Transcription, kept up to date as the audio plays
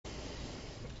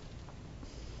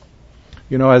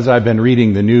You know, as I've been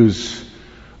reading the news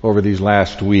over these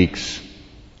last weeks,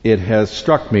 it has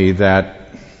struck me that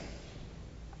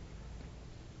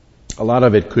a lot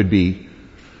of it could be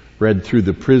read through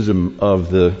the prism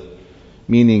of the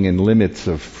meaning and limits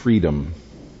of freedom.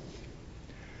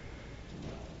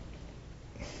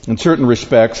 In certain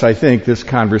respects, I think this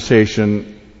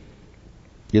conversation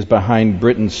is behind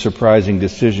Britain's surprising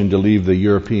decision to leave the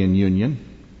European Union.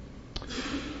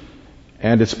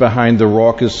 And it's behind the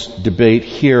raucous debate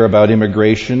here about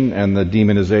immigration and the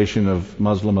demonization of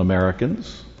Muslim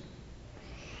Americans.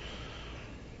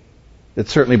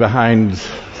 It's certainly behind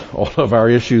all of our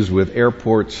issues with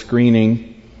airport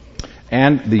screening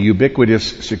and the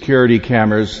ubiquitous security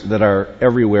cameras that are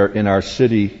everywhere in our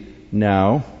city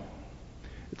now.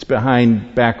 It's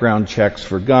behind background checks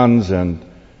for guns and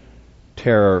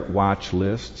terror watch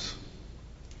lists.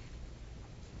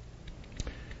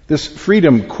 This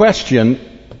freedom question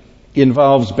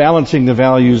involves balancing the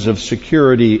values of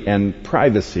security and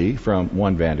privacy from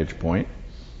one vantage point.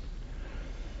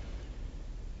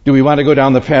 Do we want to go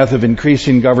down the path of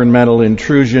increasing governmental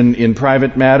intrusion in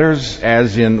private matters,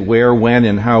 as in where, when,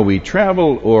 and how we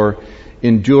travel, or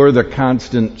endure the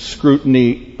constant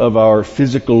scrutiny of our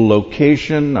physical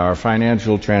location, our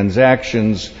financial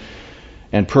transactions,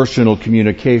 and personal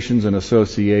communications and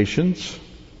associations?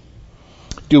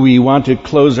 Do we want to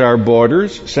close our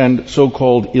borders, send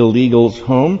so-called illegals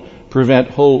home, prevent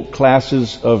whole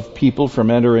classes of people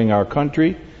from entering our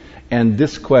country? And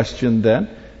this question then,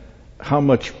 how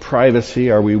much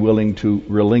privacy are we willing to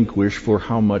relinquish for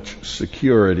how much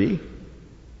security?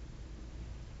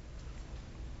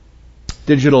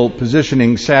 Digital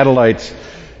positioning satellites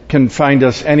can find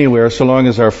us anywhere so long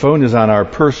as our phone is on our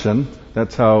person.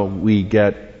 That's how we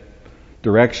get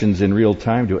directions in real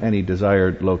time to any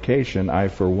desired location. I,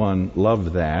 for one,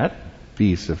 love that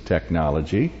piece of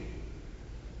technology.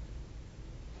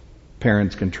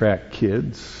 Parents can track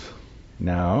kids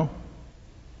now.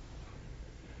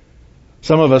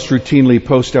 Some of us routinely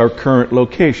post our current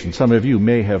location. Some of you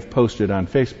may have posted on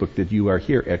Facebook that you are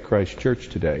here at Christ Church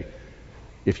today.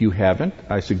 If you haven't,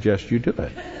 I suggest you do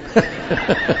it.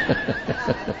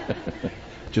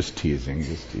 Just teasing.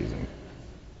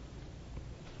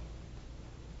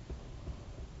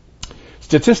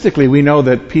 Statistically, we know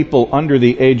that people under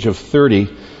the age of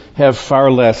 30 have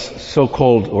far less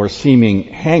so-called or seeming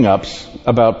hang-ups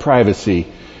about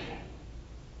privacy.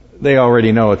 They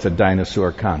already know it's a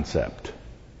dinosaur concept.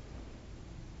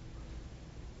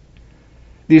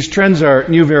 These trends are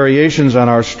new variations on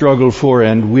our struggle for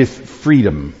and with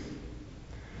freedom.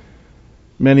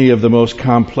 Many of the most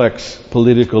complex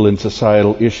political and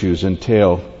societal issues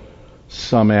entail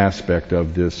some aspect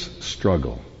of this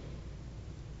struggle.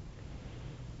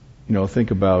 You know,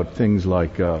 think about things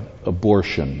like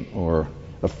abortion or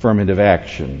affirmative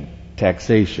action,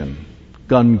 taxation,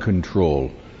 gun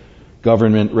control,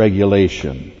 government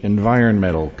regulation,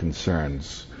 environmental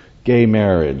concerns, gay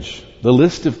marriage. The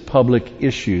list of public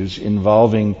issues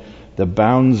involving the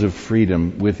bounds of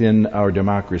freedom within our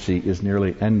democracy is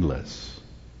nearly endless.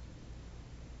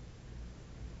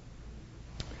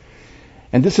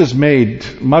 And this is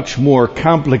made much more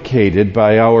complicated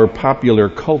by our popular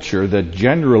culture that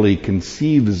generally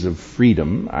conceives of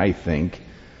freedom, I think,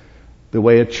 the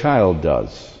way a child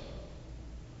does.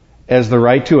 As the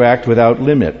right to act without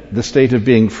limit, the state of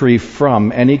being free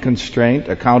from any constraint,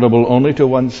 accountable only to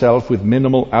oneself with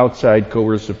minimal outside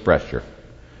coercive pressure.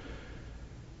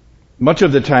 Much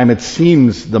of the time it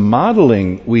seems the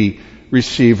modeling we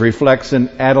receive reflects an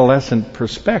adolescent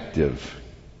perspective.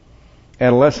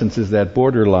 Adolescence is that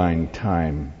borderline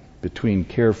time between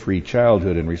carefree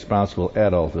childhood and responsible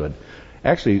adulthood.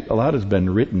 Actually, a lot has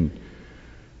been written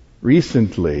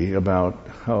recently about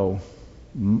how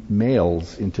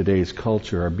males in today's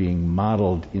culture are being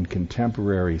modeled in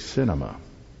contemporary cinema.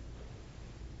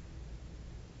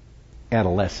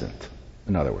 Adolescent,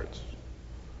 in other words.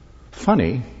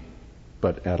 Funny,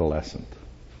 but adolescent.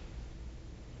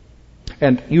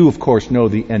 And you, of course, know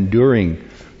the enduring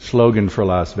slogan for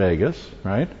Las Vegas,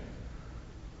 right?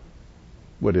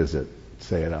 What is it?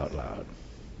 Say it out loud.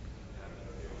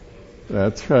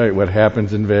 That's right. What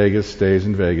happens in Vegas stays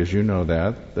in Vegas. You know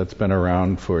that. That's been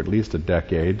around for at least a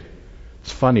decade.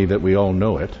 It's funny that we all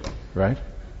know it, right?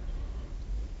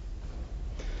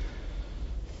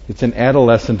 It's an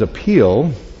adolescent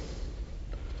appeal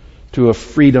to a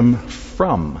freedom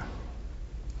from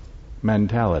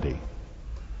mentality.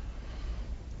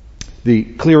 The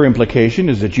clear implication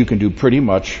is that you can do pretty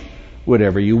much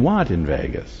whatever you want in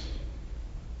Vegas.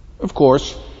 Of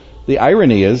course, the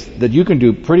irony is that you can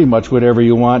do pretty much whatever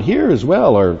you want here as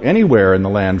well, or anywhere in the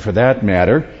land for that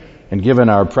matter, And given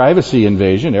our privacy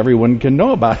invasion, everyone can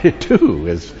know about it too,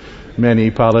 as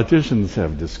many politicians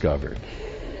have discovered.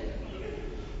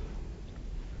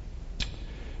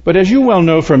 But as you well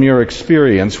know from your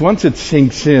experience, once it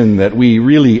sinks in that we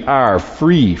really are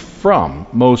free from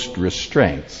most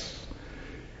restraints,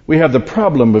 we have the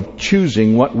problem of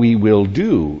choosing what we will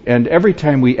do. And every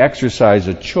time we exercise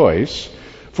a choice,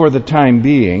 for the time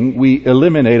being, we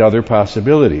eliminate other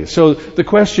possibilities. So the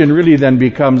question really then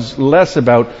becomes less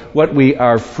about what we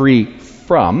are free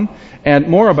from and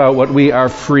more about what we are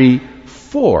free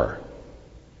for.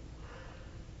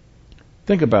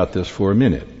 Think about this for a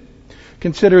minute.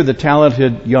 Consider the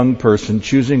talented young person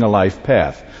choosing a life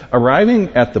path,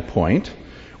 arriving at the point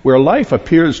where life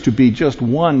appears to be just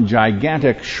one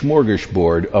gigantic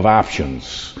smorgasbord of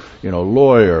options.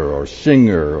 Lawyer or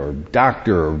singer or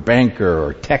doctor or banker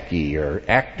or techie or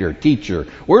actor, teacher,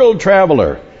 world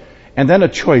traveler. And then a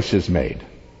choice is made.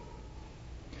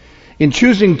 In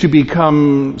choosing to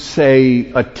become,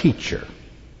 say, a teacher,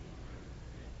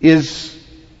 is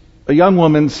a young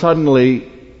woman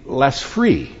suddenly less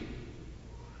free?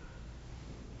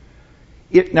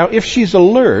 Now, if she's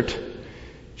alert,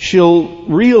 she'll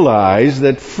realize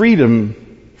that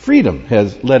freedom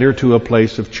has led her to a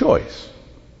place of choice.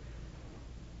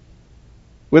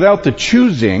 Without the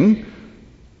choosing,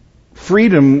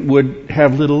 freedom would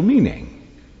have little meaning.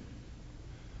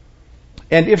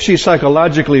 And if she's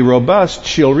psychologically robust,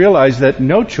 she'll realize that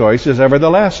no choice is ever the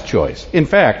last choice. In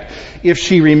fact, if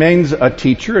she remains a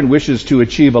teacher and wishes to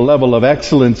achieve a level of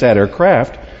excellence at her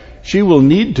craft, she will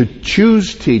need to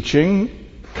choose teaching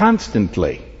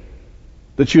constantly.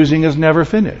 The choosing is never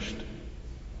finished.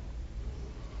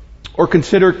 Or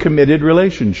consider committed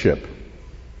relationship.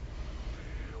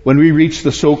 When we reach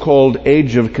the so-called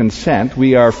age of consent,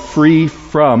 we are free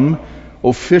from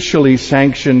officially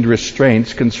sanctioned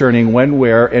restraints concerning when,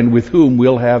 where, and with whom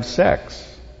we'll have sex.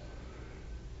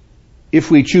 If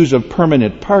we choose a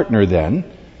permanent partner, then,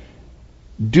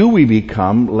 do we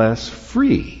become less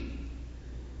free?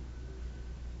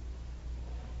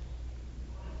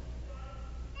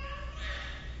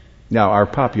 Now, our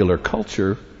popular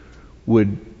culture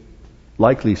would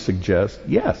likely suggest,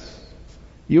 yes,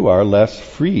 you are less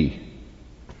free.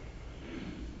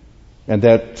 And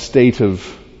that state is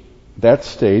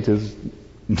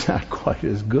not quite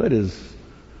as good as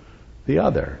the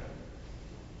other.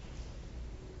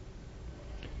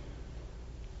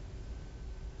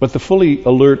 But the fully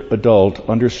alert adult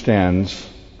understands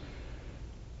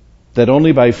that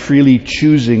only by freely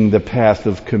choosing the path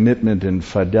of commitment and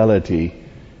fidelity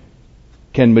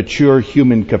can mature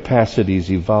human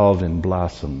capacities evolve and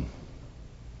blossom.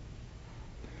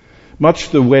 Much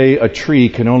the way a tree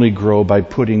can only grow by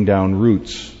putting down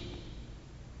roots.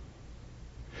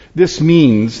 This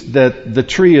means that the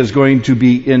tree is going to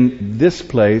be in this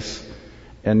place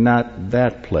and not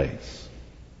that place.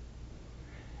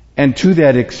 And to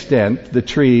that extent, the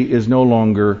tree is no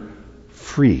longer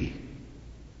free.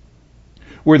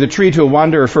 Were the tree to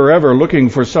wander forever looking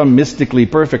for some mystically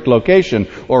perfect location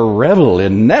or revel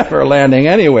in never landing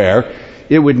anywhere,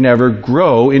 it would never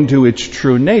grow into its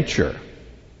true nature.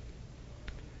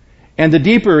 And the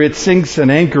deeper it sinks an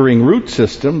anchoring root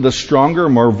system, the stronger,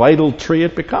 more vital tree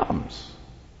it becomes.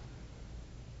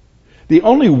 The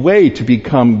only way to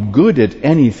become good at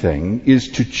anything is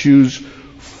to choose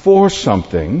for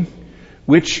something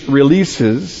which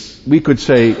releases, we could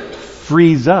say,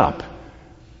 frees up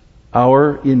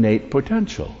our innate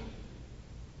potential.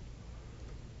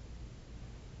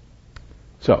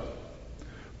 So,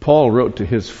 Paul wrote to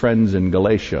his friends in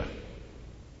Galatia,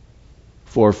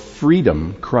 "For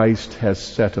freedom Christ has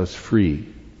set us free."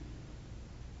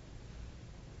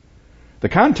 The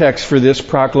context for this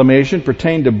proclamation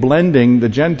pertained to blending the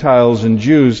Gentiles and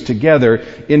Jews together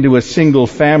into a single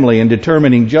family and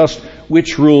determining just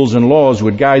which rules and laws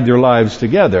would guide their lives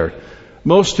together.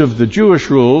 Most of the Jewish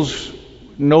rules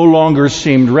no longer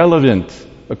seemed relevant,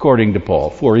 according to Paul,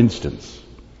 for instance.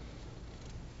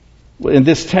 And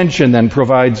this tension then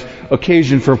provides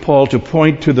occasion for Paul to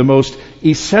point to the most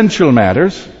essential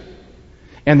matters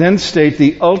and then state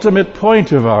the ultimate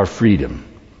point of our freedom,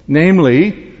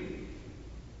 namely,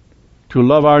 to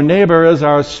love our neighbor as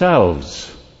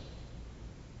ourselves.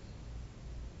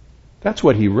 That's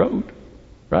what he wrote,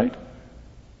 right?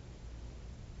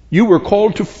 You were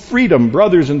called to freedom,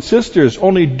 brothers and sisters.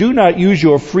 Only do not use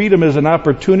your freedom as an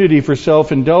opportunity for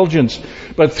self-indulgence,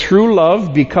 but through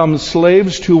love become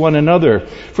slaves to one another.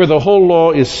 For the whole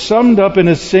law is summed up in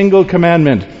a single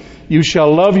commandment. You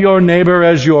shall love your neighbor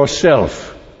as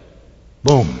yourself.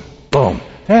 Boom, boom.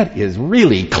 That is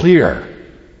really clear.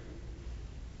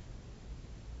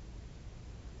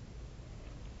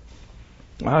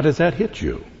 How does that hit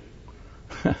you?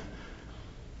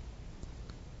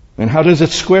 And how does it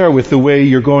square with the way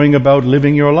you're going about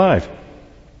living your life?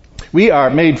 We are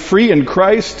made free in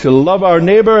Christ to love our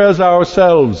neighbor as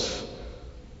ourselves.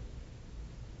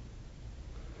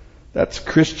 That's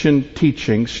Christian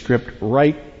teaching stripped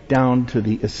right down to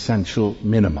the essential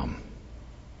minimum.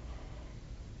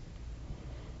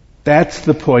 That's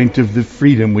the point of the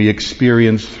freedom we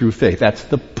experience through faith. That's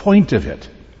the point of it.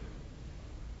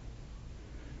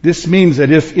 This means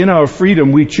that if in our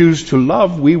freedom we choose to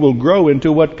love, we will grow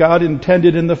into what God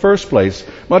intended in the first place,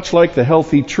 much like the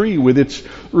healthy tree with its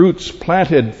roots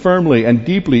planted firmly and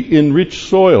deeply in rich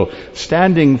soil,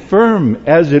 standing firm,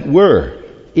 as it were,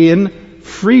 in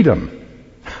freedom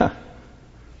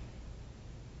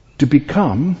to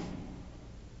become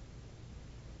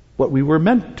what we were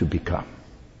meant to become.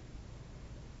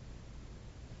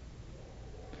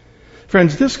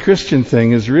 Friends, this Christian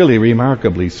thing is really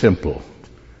remarkably simple.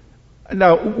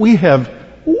 Now,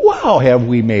 have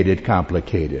we made it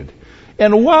complicated.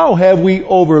 And have we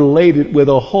overlaid it with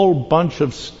a whole bunch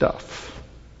of stuff.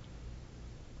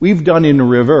 We've done in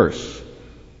reverse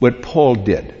what Paul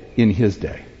did in his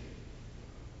day.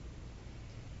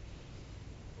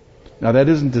 Now, that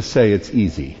isn't to say it's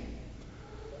easy.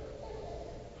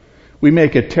 We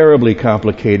make it terribly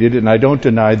complicated, and I don't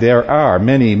deny there are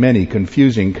many, many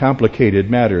confusing, complicated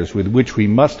matters with which we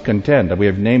must contend. We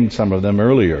have named some of them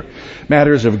earlier.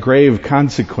 Matters of grave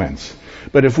consequence.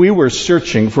 But if we were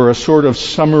searching for a sort of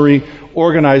summary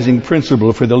organizing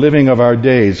principle for the living of our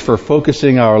days, for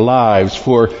focusing our lives,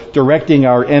 for directing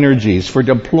our energies, for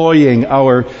deploying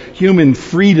our human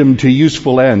freedom to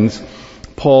useful ends,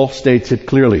 Paul states it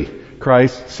clearly.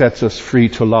 Christ sets us free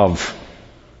to love.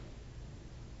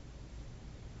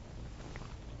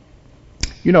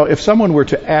 You know, if someone were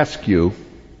to ask you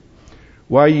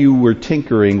why you were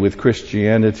tinkering with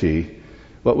Christianity,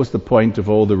 what was the point of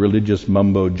all the religious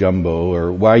mumbo-jumbo,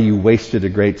 or why you wasted a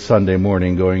great Sunday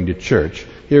morning going to church,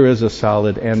 here is a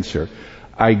solid answer.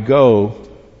 I go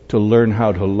to learn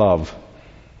how to love.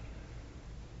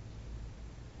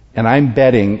 And I'm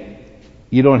betting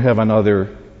you don't have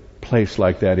another place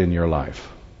like that in your life.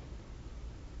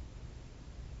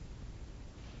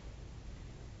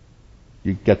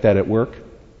 You get that at work?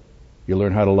 You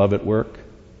learn how to love at work?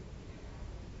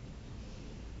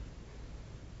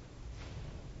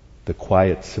 The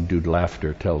quiet, subdued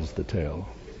laughter tells the tale.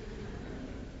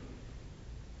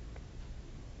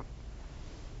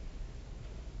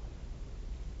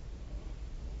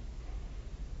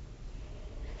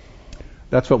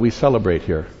 That's what we celebrate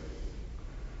here.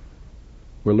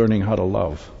 We're learning how to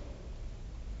love.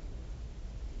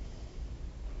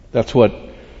 That's what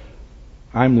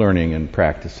I'm learning and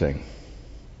practicing.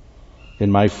 In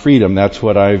my freedom, that's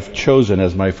what I've chosen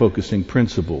as my focusing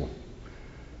principle.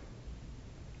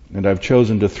 And I've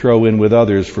chosen to throw in with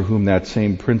others for whom that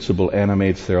same principle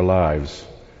animates their lives.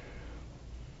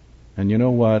 And you know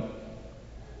what?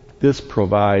 This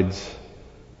provides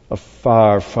a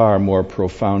far, far more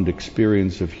profound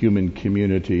experience of human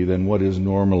community than what is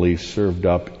normally served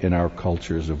up in our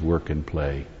cultures of work and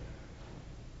play.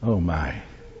 Oh my.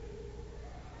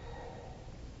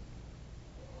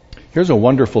 Here's a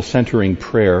wonderful centering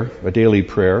prayer, a daily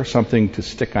prayer, something to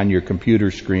stick on your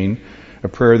computer screen, a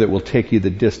prayer that will take you the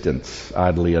distance,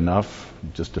 oddly enough,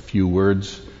 just a few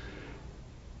words.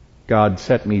 God,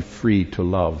 set me free to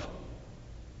love.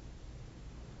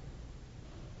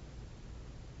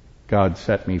 God,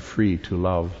 set me free to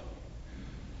love.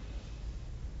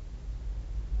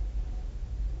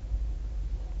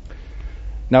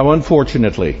 Now,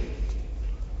 unfortunately,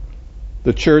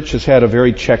 the church has had a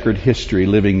very checkered history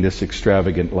living this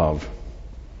extravagant love.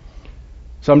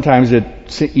 Sometimes it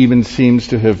even seems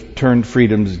to have turned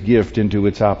freedom's gift into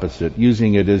its opposite,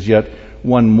 using it as yet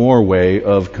one more way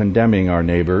of condemning our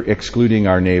neighbor, excluding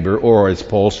our neighbor, or as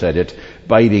Paul said it,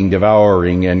 biting,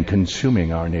 devouring, and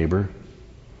consuming our neighbor.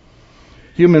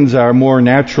 Humans are more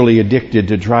naturally addicted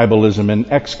to tribalism and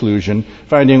exclusion,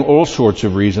 finding all sorts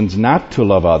of reasons not to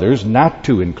love others, not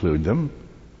to include them.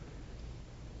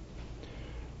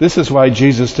 This is why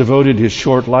Jesus devoted his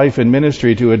short life and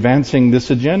ministry to advancing this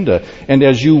agenda. And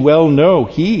as you well know,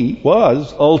 he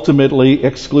was ultimately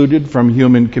excluded from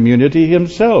human community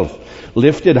himself,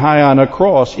 lifted high on a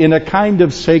cross in a kind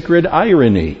of sacred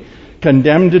irony,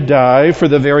 condemned to die for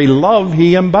the very love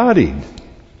he embodied.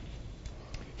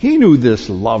 He knew this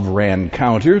love ran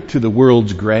counter to the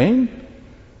world's grain.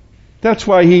 That's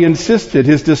why he insisted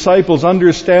his disciples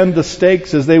understand the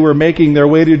stakes as they were making their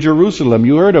way to Jerusalem.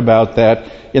 You heard about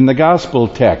that in the gospel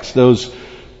text, those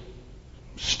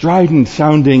strident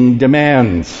sounding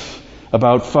demands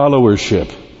about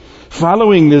followership.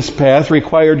 Following this path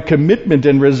required commitment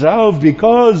and resolve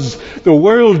because the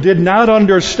world did not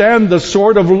understand the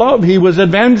sort of love he was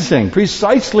advancing,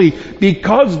 precisely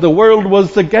because the world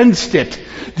was against it.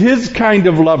 His kind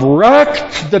of love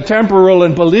rocked the temporal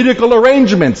and political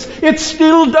arrangements. It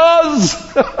still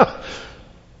does.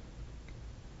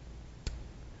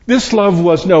 This love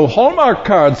was no Hallmark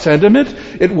card sentiment.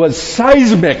 It was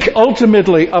seismic,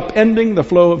 ultimately upending the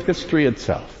flow of history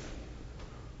itself.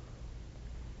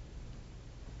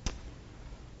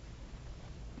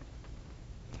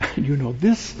 You know,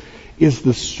 this is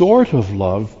the sort of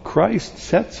love Christ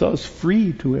sets us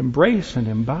free to embrace and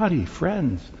embody,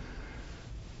 friends.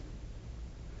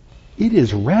 It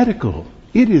is radical.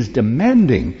 It is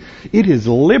demanding. It is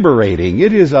liberating.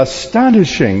 It is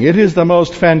astonishing. It is the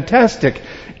most fantastic,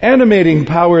 animating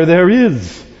power there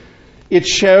is. It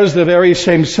shares the very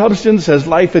same substance as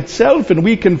life itself, and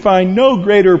we can find no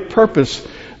greater purpose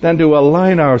than to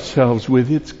align ourselves with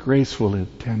its graceful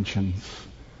intentions.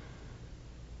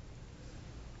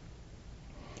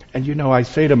 And you know, I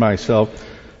say to myself,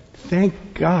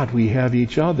 thank God we have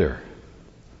each other.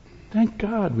 Thank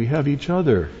God we have each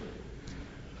other.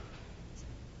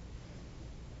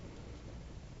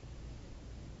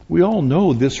 We all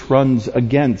know this runs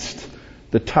against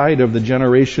the tide of the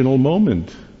generational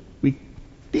moment. We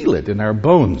feel it in our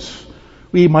bones.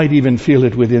 We might even feel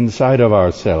it within inside of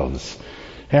ourselves.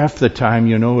 Half the time,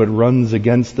 you know, it runs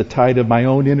against the tide of my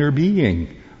own inner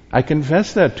being. I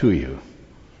confess that to you.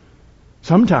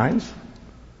 Sometimes.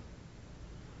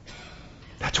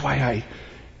 That's why I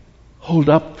hold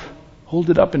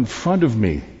it up in front of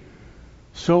me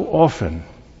so often.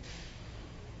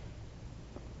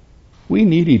 We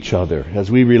need each other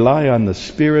as we rely on the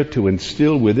Spirit to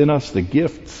instill within us the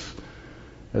gifts,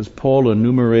 as Paul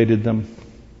enumerated them,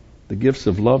 the gifts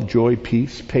of love, joy,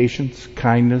 peace, patience,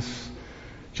 kindness,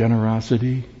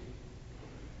 generosity.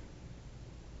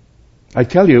 I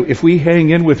tell you, if we hang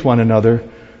in with one another,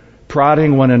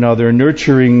 prodding one another,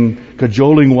 nurturing,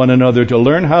 cajoling one another to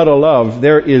learn how to love,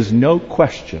 there is no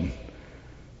question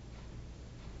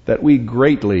that we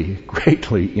greatly,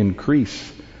 greatly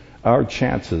increase our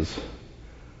chances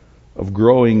of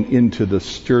growing into the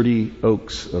sturdy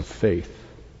oaks of faith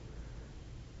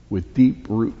with deep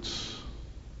roots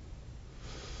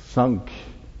sunk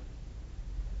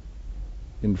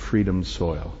in freedom's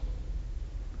soil.